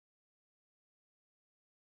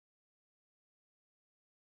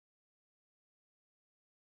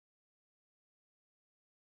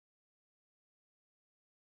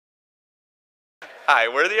Hi,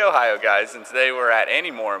 we're the Ohio guys, and today we're at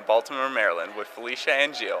Annie Moore in Baltimore, Maryland with Felecia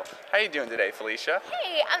Angelle. How are you doing today, Felecia?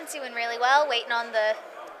 Hey, I'm doing really well, waiting on the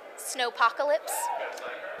snowpocalypse.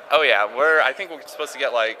 Oh yeah, I think we're supposed to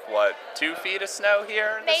get 2 feet of snow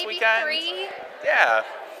here this Maybe weekend? 3. Yeah,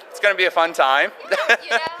 it's going to be a fun time.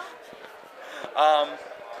 Yeah,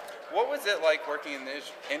 What was it like working in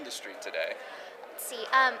this industry today? Let's see.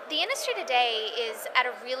 The industry today is at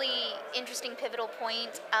a really interesting pivotal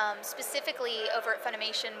point, specifically over at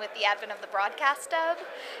Funimation with the advent of the broadcast dub.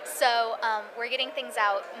 So we're getting things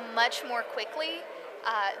out much more quickly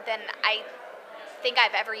than I think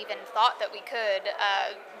I've ever even thought that we could,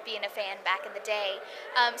 being a fan back in the day.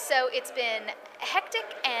 So it's been hectic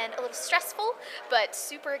and a little stressful, but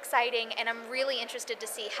super exciting, and I'm really interested to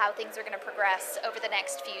see how things are going to progress over the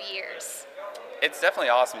next few years. It's definitely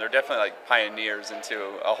awesome. They're definitely pioneers into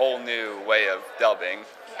a whole new way of dubbing,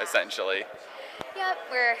 essentially. Yep,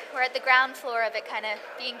 we're at the ground floor of it, kind of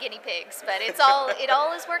being guinea pigs, but it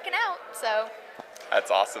all is working out. So That's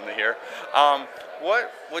awesome to hear.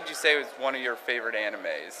 What would you say was one of your favorite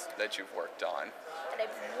animes that you've worked on? that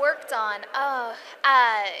I've worked on.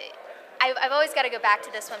 I've always got to go back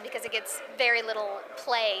to this one because it gets very little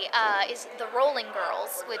play. Is The Rolling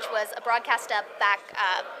Girls, which was a broadcast dub back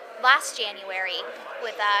last January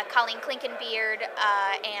with Colleen Clinkenbeard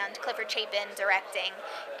and Clifford Chapin directing,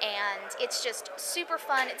 and it's just super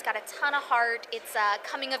fun. It's got a ton of heart. It's a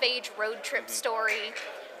coming-of-age road trip story,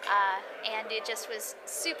 and it just was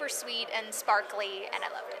super sweet and sparkly, and I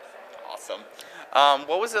loved it. Awesome.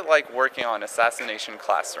 What was it like working on Assassination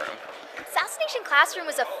Classroom? Assassination Classroom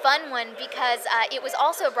was a fun one because it was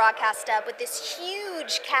also a broadcast dub with this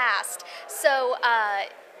huge cast. So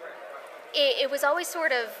it was always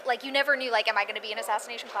sort of like you never knew, am I going to be in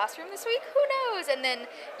Assassination Classroom this week? Who knows? And then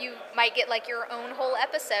you might get your own whole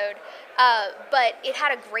episode. But it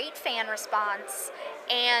had a great fan response,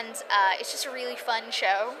 and it's just a really fun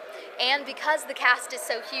show. And because the cast is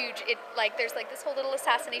so huge, there's this whole little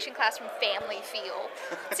Assassination Classroom family feel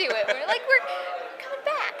to it. We're coming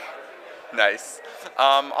back. Nice.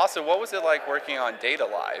 Also, what was it like working on Data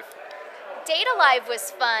Live? Data Live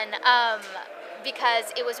was fun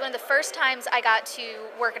because it was one of the first times I got to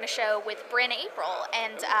work in a show with Bryn April,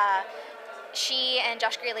 and she and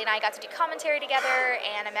Josh Greeley and I got to do commentary together,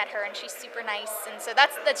 and I met her, and she's super nice, and so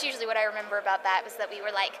that's usually what I remember about that, was that we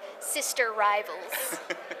were like sister rivals.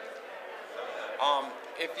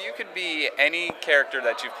 If you could be any character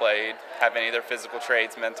that you've played, have any of their physical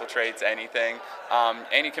traits, mental traits, anything,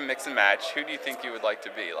 and you can mix and match, who do you think you would like to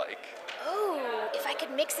be like? Oh, if I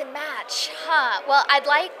could mix and match, Well, I'd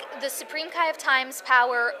like the Supreme Kai of Time's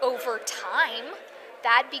power over time.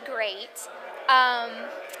 That'd be great.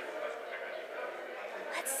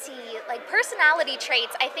 Let's see, personality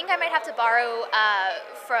traits, I think I might have to borrow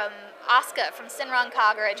from Asuka from Senran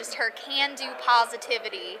Kagura, just her can-do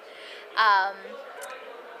positivity.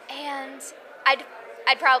 And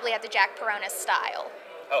I'd probably have the Jack Peronis style.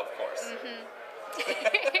 Oh, of course.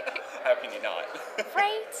 How can you not?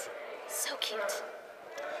 Right? So cute.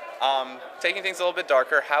 Taking things a little bit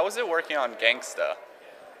darker, how was it working on Gangsta?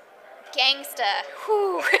 Gangsta.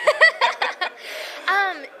 Whew.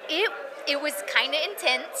 It was kind of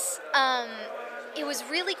intense. It was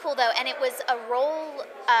really cool though, and it was a role.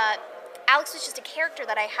 Alex was just a character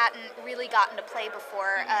that I hadn't really gotten to play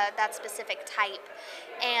before, that specific type.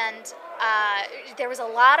 And there was a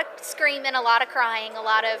lot of screaming, a lot of crying, a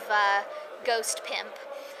lot of ghost pimp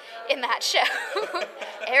in that show.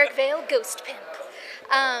 Eric Vale, ghost pimp.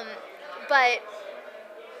 But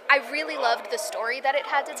I really loved the story that it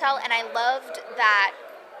had to tell, and I loved that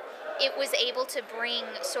it was able to bring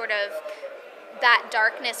sort of that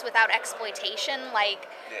darkness without exploitation.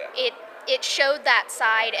 It showed that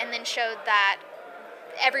side and then showed that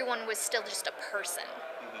everyone was still just a person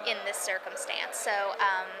in this circumstance. So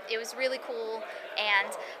it was really cool,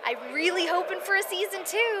 and I'm really hoping for a season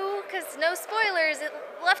 2, because no spoilers, it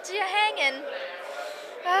left you hanging.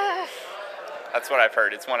 That's what I've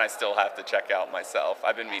heard. It's one I still have to check out myself.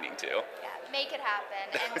 I've been meaning to. Yeah, make it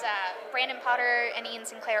happen. And Brandon Potter and Ian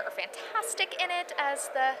Sinclair are fantastic in it as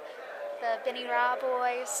the Benny Ra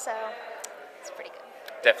boys, so it's pretty good.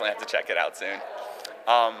 Definitely have to check it out soon.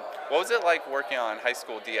 What was it like working on High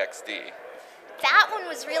School DxD? That one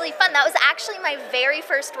was really fun. That was actually my very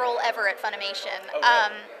first role ever at Funimation. Okay.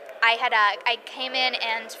 I came in,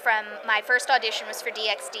 and from my first audition was for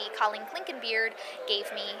DxD. Colleen Clinkenbeard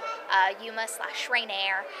gave me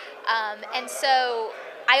Yuma/Rainair, and so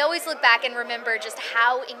I always look back and remember just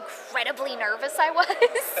how incredibly nervous I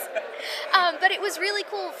was. But it was really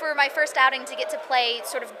cool for my first outing to get to play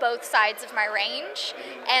sort of both sides of my range,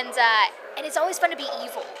 and it's always fun to be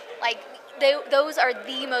evil. those are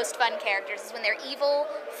the most fun characters, is when they're evil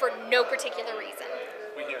for no particular reason.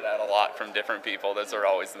 We hear that a lot from different people. Those are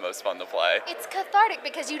always the most fun to play. It's cathartic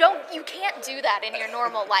because you can't do that in your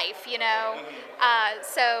normal life, you know.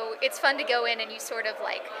 So it's fun to go in and you sort of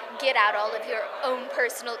like get out all of your own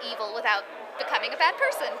personal evil without becoming a bad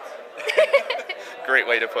person. Great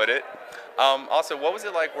way to put it. Also, what was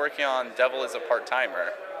it like working on Devil is a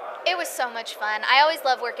Part-Timer? It was so much fun. I always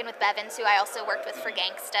love working with Bevins, who I also worked with for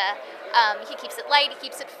Gangsta. He keeps it light, he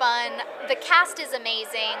keeps it fun. The cast is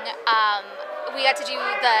amazing. We got to do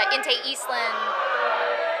the Inte Eastland.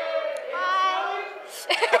 Hi.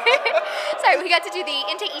 Sorry, we got to do the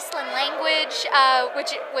Inte Eastland language,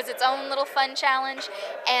 which was its own little fun challenge.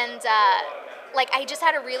 And I just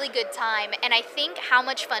had a really good time, and I think how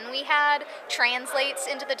much fun we had translates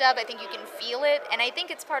into the dub. I think you can feel it, and I think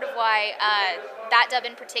it's part of why that dub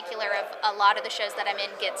in particular of a lot of the shows that I'm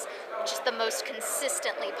in gets just the most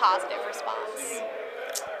consistently positive response.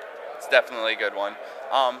 It's definitely a good one.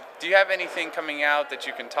 Do you have anything coming out that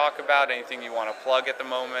you can talk about? Anything you want to plug at the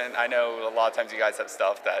moment? I know a lot of times you guys have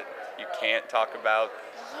stuff that you can't talk about.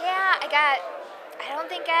 Yeah, I don't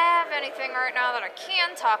think I have anything right now that I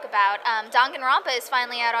can talk about. Danganronpa is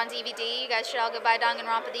finally out on DVD. You guys should all go buy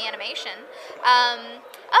Danganronpa the animation.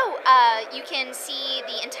 You can see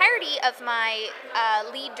the entirety of my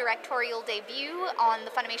lead directorial debut on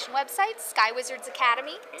the Funimation website, Sky Wizards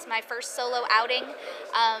Academy. It's my first solo outing.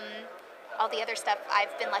 All the other stuff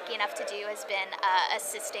I've been lucky enough to do has been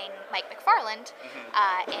assisting Mike McFarland,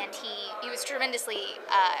 and he was tremendously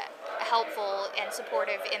helpful and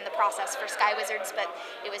supportive in the process for Sky Wizards, but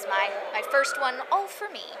it was my first one all for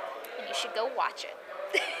me, and you should go watch it.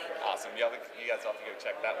 Awesome. You guys have to go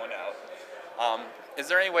check that one out. Is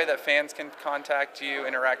there any way that fans can contact you,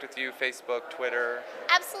 interact with you, Facebook, Twitter?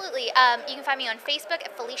 Absolutely. You can find me on Facebook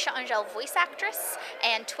at Felecia Angelle Voice Actress,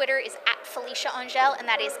 and Twitter is at Felecia Angelle, and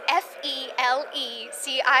that is FELECIA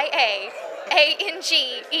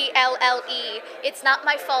ANGELLE. It's not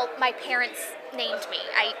my fault. My parents named me.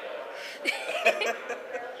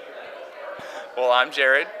 Well, I'm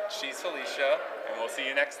Jared. She's Felecia, and we'll see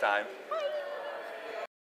you next time.